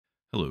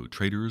Hello,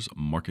 traders,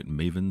 market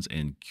mavens,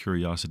 and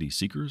curiosity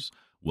seekers.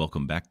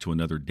 Welcome back to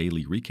another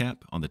daily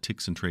recap on the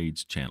Ticks and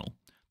Trades channel.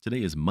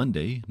 Today is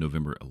Monday,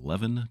 November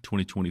 11,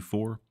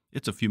 2024.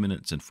 It's a few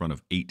minutes in front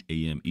of 8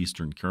 a.m.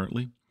 Eastern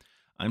currently.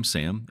 I'm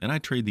Sam, and I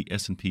trade the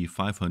S&P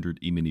 500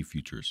 E-mini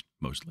futures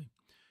mostly.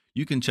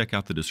 You can check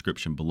out the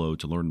description below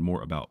to learn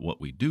more about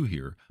what we do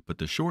here, but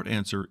the short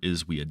answer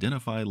is we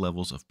identify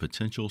levels of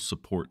potential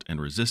support and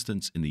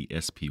resistance in the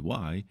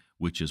SPY,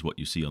 which is what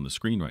you see on the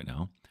screen right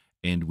now,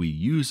 and we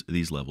use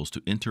these levels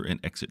to enter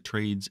and exit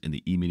trades in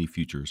the E-mini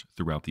futures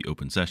throughout the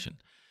open session.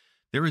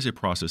 There is a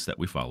process that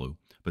we follow,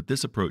 but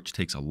this approach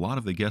takes a lot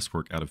of the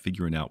guesswork out of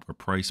figuring out where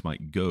price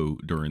might go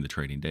during the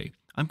trading day.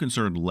 I'm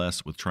concerned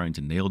less with trying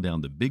to nail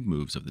down the big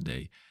moves of the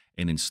day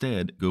and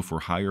instead go for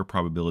higher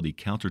probability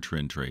counter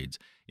trend trades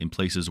in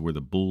places where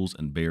the bulls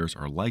and bears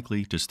are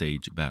likely to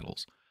stage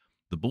battles.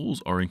 The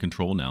bulls are in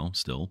control now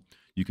still.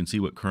 You can see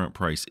what current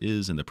price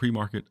is in the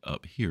pre-market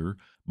up here,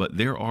 but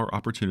there are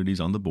opportunities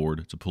on the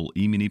board to pull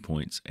E-mini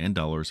points and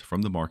dollars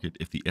from the market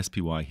if the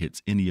SPY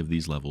hits any of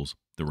these levels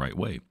the right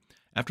way.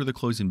 After the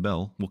closing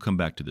bell, we'll come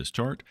back to this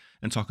chart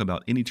and talk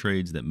about any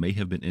trades that may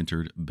have been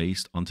entered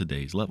based on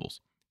today's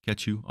levels.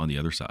 Catch you on the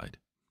other side.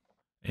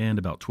 And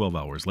about 12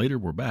 hours later,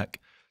 we're back.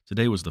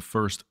 Today was the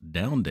first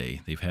down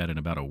day they've had in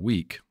about a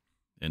week.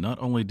 And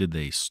not only did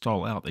they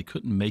stall out, they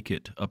couldn't make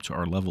it up to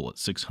our level at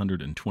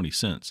 620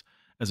 cents.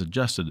 As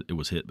adjusted, it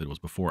was hit, but it was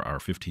before our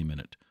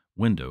 15-minute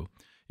window.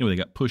 Anyway,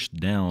 they got pushed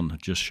down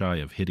just shy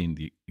of hitting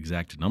the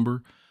exact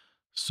number.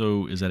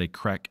 So is that a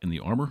crack in the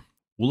armor?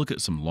 We'll look at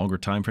some longer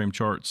time frame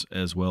charts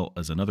as well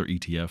as another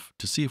ETF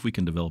to see if we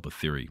can develop a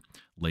theory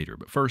later.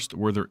 But first,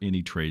 were there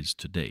any trades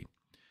today?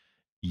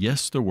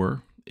 Yes, there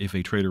were. If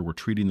a trader were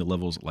treating the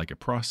levels like a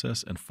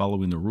process and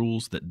following the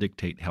rules that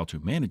dictate how to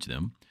manage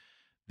them,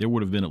 there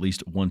would have been at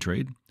least one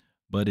trade,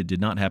 but it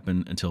did not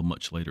happen until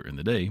much later in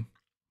the day.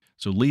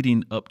 So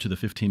leading up to the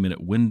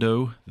 15-minute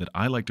window that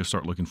I like to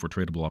start looking for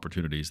tradable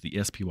opportunities,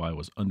 the SPY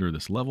was under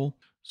this level.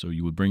 So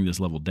you would bring this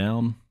level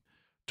down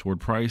toward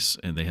price,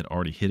 and they had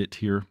already hit it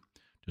here,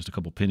 just a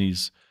couple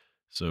pennies.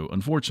 So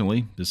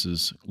unfortunately, this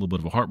is a little bit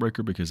of a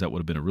heartbreaker because that would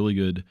have been a really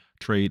good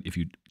trade if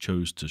you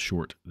chose to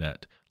short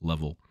that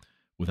level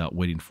without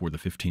waiting for the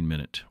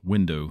 15-minute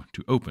window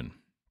to open.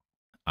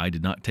 I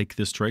did not take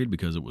this trade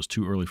because it was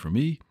too early for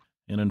me,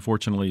 and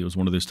unfortunately, it was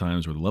one of those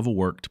times where the level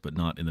worked, but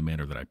not in the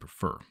manner that I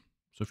prefer.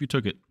 So if you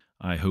took it,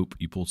 I hope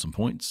you pulled some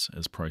points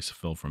as price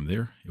fell from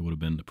there. It would have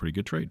been a pretty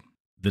good trade.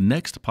 The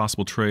next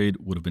possible trade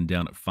would have been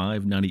down at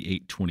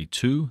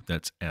 598.22.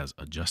 That's as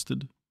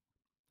adjusted.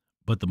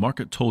 But the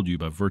market told you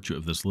by virtue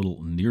of this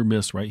little near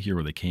miss right here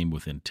where they came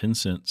within 10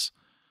 cents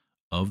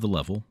of the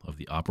level, of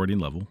the operating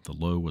level. The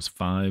low was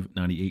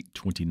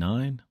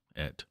 598.29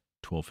 at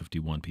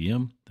 12:51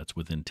 p.m. That's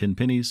within 10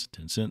 pennies,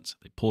 10 cents.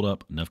 They pulled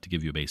up enough to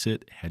give you a base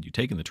hit had you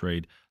taken the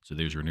trade. So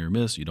there's your near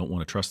miss. You don't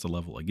want to trust the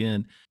level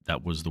again.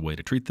 That was the way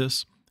to treat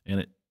this, and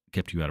it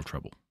kept you out of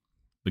trouble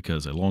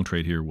because a long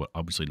trade here would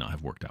obviously not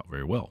have worked out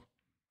very well.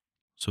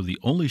 So the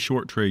only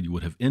short trade you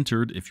would have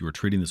entered if you were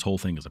treating this whole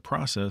thing as a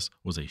process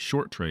was a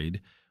short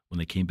trade when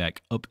they came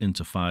back up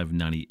into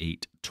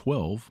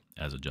 598.12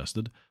 as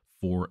adjusted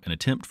for an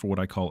attempt for what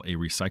I call a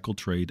recycled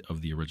trade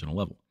of the original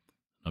level.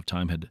 Enough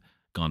time had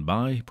gone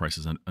by,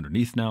 prices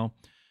underneath now.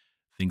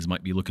 Things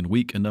might be looking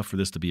weak enough for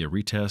this to be a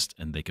retest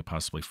and they could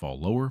possibly fall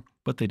lower,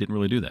 but they didn't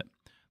really do that.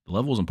 The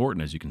level is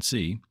important, as you can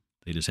see.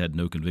 They just had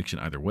no conviction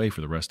either way for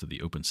the rest of the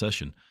open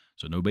session.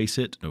 So no base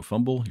hit, no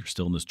fumble. You're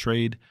still in this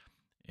trade,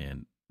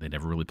 and they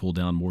never really pulled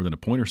down more than a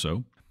point or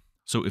so.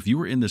 So if you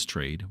were in this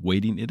trade,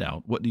 waiting it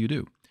out, what do you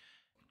do?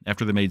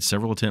 After they made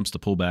several attempts to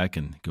pull back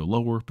and go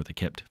lower, but they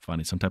kept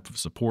finding some type of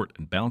support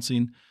and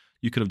bouncing,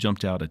 you could have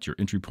jumped out at your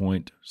entry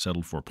point,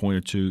 settled for a point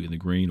or two in the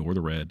green or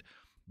the red.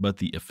 But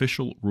the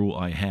official rule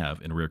I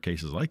have in rare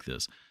cases like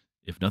this,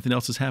 if nothing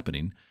else is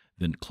happening,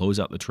 then close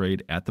out the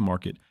trade at the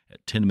market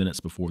at 10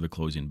 minutes before the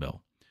closing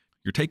bell.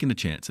 You're taking a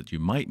chance that you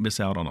might miss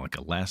out on like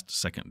a last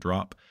second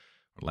drop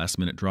or last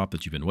minute drop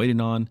that you've been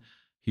waiting on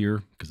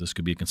here, because this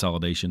could be a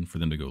consolidation for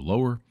them to go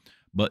lower.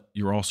 But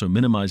you're also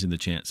minimizing the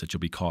chance that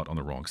you'll be caught on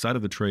the wrong side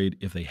of the trade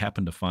if they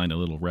happen to find a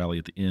little rally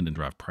at the end and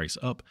drive price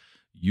up.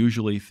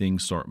 Usually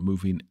things start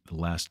moving the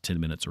last 10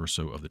 minutes or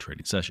so of the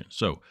trading session.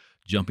 So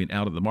jumping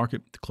out of the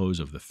market, the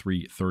close of the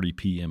 3:30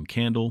 p.m.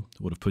 candle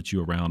would have put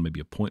you around maybe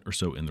a point or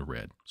so in the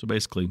red. So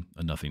basically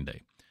a nothing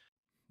day.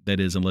 That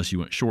is, unless you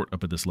went short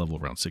up at this level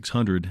around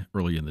 600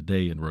 early in the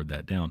day and rode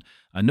that down.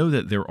 I know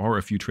that there are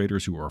a few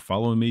traders who are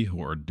following me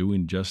who are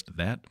doing just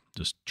that,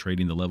 just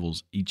trading the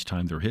levels each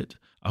time they're hit.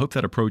 I hope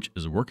that approach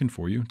is working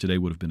for you. Today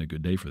would have been a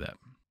good day for that.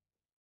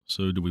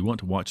 So do we want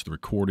to watch the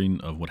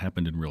recording of what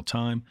happened in real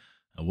time?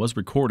 I was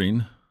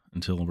recording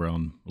until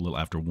around a little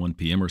after 1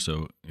 p.m. or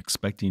so,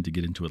 expecting to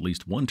get into at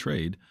least one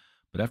trade.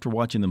 But after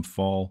watching them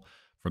fall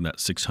from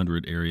that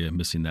 600 area,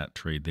 missing that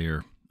trade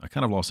there, I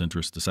kind of lost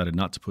interest, decided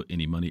not to put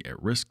any money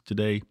at risk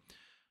today.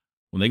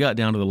 When they got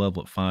down to the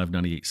level at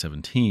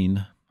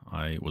 598.17,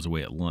 I was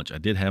away at lunch. I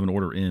did have an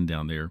order in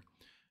down there.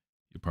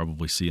 You'll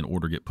probably see an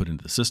order get put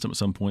into the system at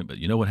some point, but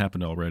you know what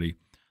happened already.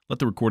 let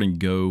the recording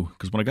go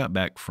because when I got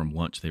back from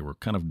lunch, they were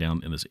kind of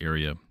down in this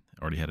area.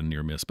 I already had a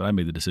near miss, but I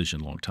made the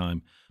decision a long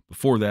time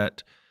before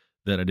that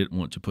I didn't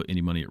want to put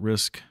any money at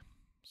risk.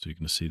 So you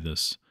can see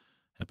this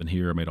happen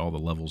here. I made all the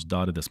levels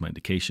dotted. That's my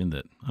indication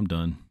that I'm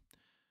done.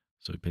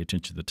 So pay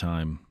attention to the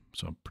time.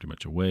 So I'm pretty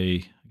much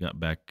away. I got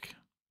back,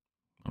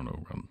 I don't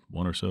know, around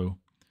 1 or so,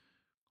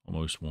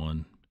 almost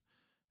 1.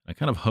 I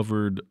kind of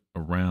hovered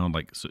around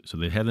like, so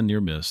they had the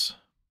near miss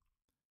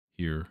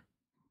here,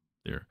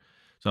 there.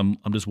 So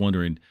I'm just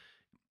wondering,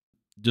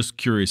 just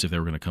curious if they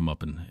were going to come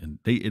up and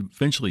they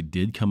eventually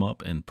did come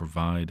up and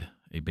provide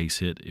a base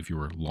hit if you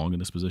were long in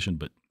this position,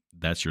 but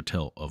that's your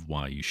tell of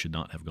why you should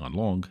not have gone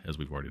long. As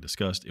we've already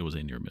discussed, it was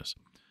a near miss.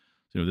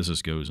 So this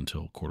just goes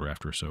until quarter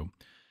after or so,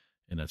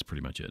 and that's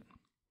pretty much it.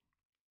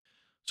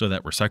 So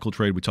that recycle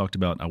trade we talked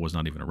about, I was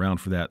not even around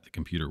for that. The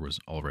computer was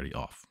already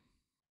off.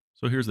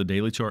 So here's the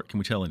daily chart. Can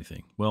we tell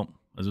anything? Well,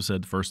 as I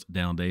said, first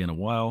down day in a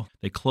while.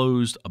 They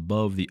closed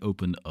above the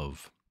open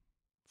of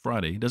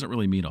Friday. It doesn't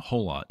really mean a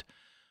whole lot,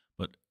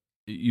 but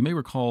you may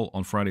recall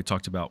on Friday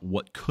talked about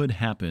what could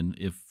happen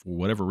if for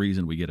whatever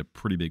reason we get a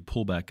pretty big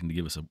pullback and to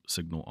give us a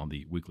signal on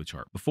the weekly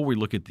chart. Before we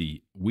look at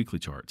the weekly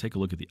chart, take a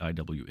look at the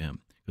IWM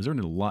because they're in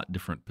a lot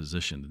different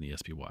position than the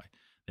SPY.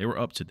 They were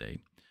up today,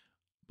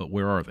 but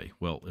where are they?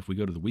 Well, if we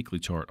go to the weekly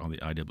chart on the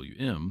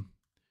IWM,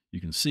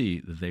 you can see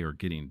that they are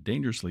getting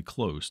dangerously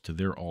close to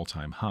their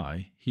all-time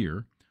high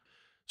here.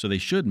 So they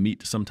should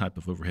meet some type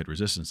of overhead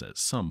resistance at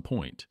some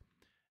point.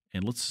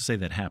 And let's say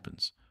that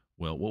happens.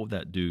 Well, what would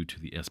that do to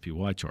the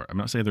SPY chart? I'm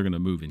not saying they're going to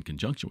move in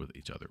conjunction with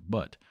each other,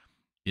 but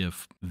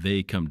if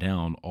they come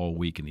down all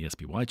week in the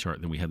SPY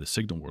chart, then we have the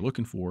signal we're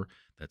looking for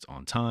that's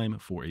on time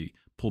for a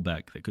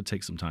pullback that could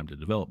take some time to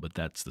develop, but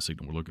that's the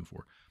signal we're looking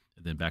for.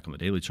 And then back on the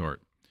daily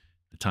chart,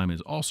 the timing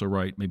is also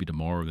right, maybe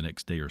tomorrow or the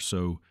next day or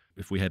so.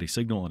 If we had a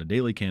signal on a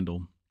daily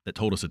candle that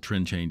told us a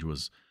trend change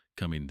was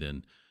coming,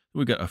 then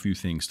we've got a few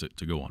things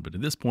to go on. But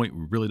at this point,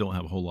 we really don't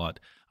have a whole lot.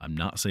 I'm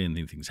not saying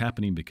anything's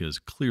happening because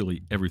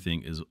clearly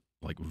everything is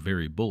like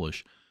very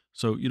bullish.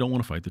 So you don't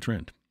want to fight the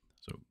trend.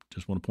 So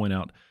just want to point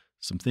out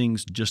some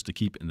things just to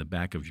keep in the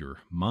back of your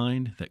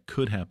mind that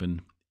could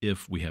happen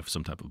if we have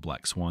some type of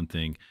black swan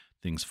thing,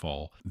 things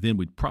fall. Then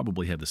we'd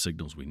probably have the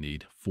signals we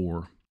need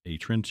for a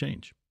trend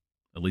change,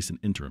 at least an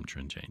interim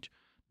trend change,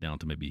 down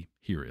to maybe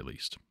here at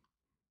least,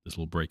 this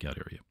little breakout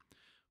area.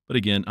 But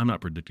again, I'm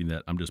not predicting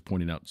that. I'm just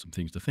pointing out some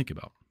things to think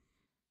about.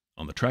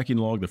 On the tracking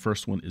log, the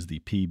first one is the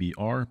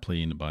PBR,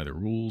 playing by the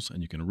rules,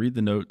 and you can read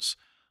the notes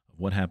of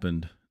what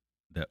happened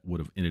that would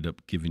have ended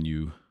up giving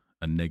you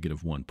a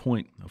 -1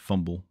 point, a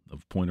fumble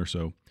of a point or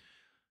so,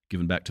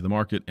 given back to the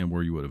market, and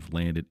where you would have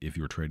landed if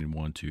you were trading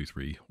 1, 2,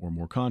 3, or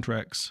more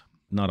contracts.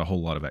 Not a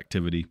whole lot of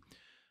activity.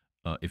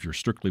 If you're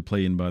strictly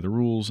playing by the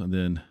rules, and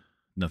then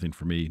nothing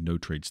for me, no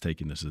trades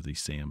taken. This is the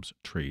Sam's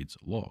Trades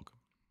log.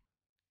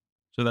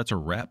 So that's a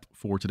wrap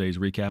for today's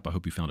recap. I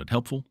hope you found it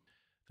helpful.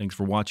 Thanks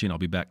for watching. I'll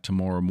be back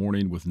tomorrow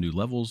morning with new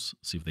levels,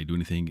 see if they do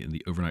anything in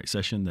the overnight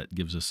session that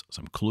gives us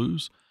some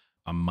clues.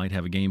 I might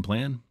have a game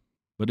plan,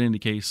 but in any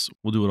case,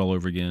 we'll do it all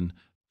over again.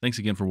 Thanks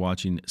again for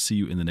watching. See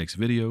you in the next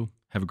video.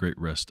 Have a great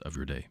rest of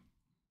your day.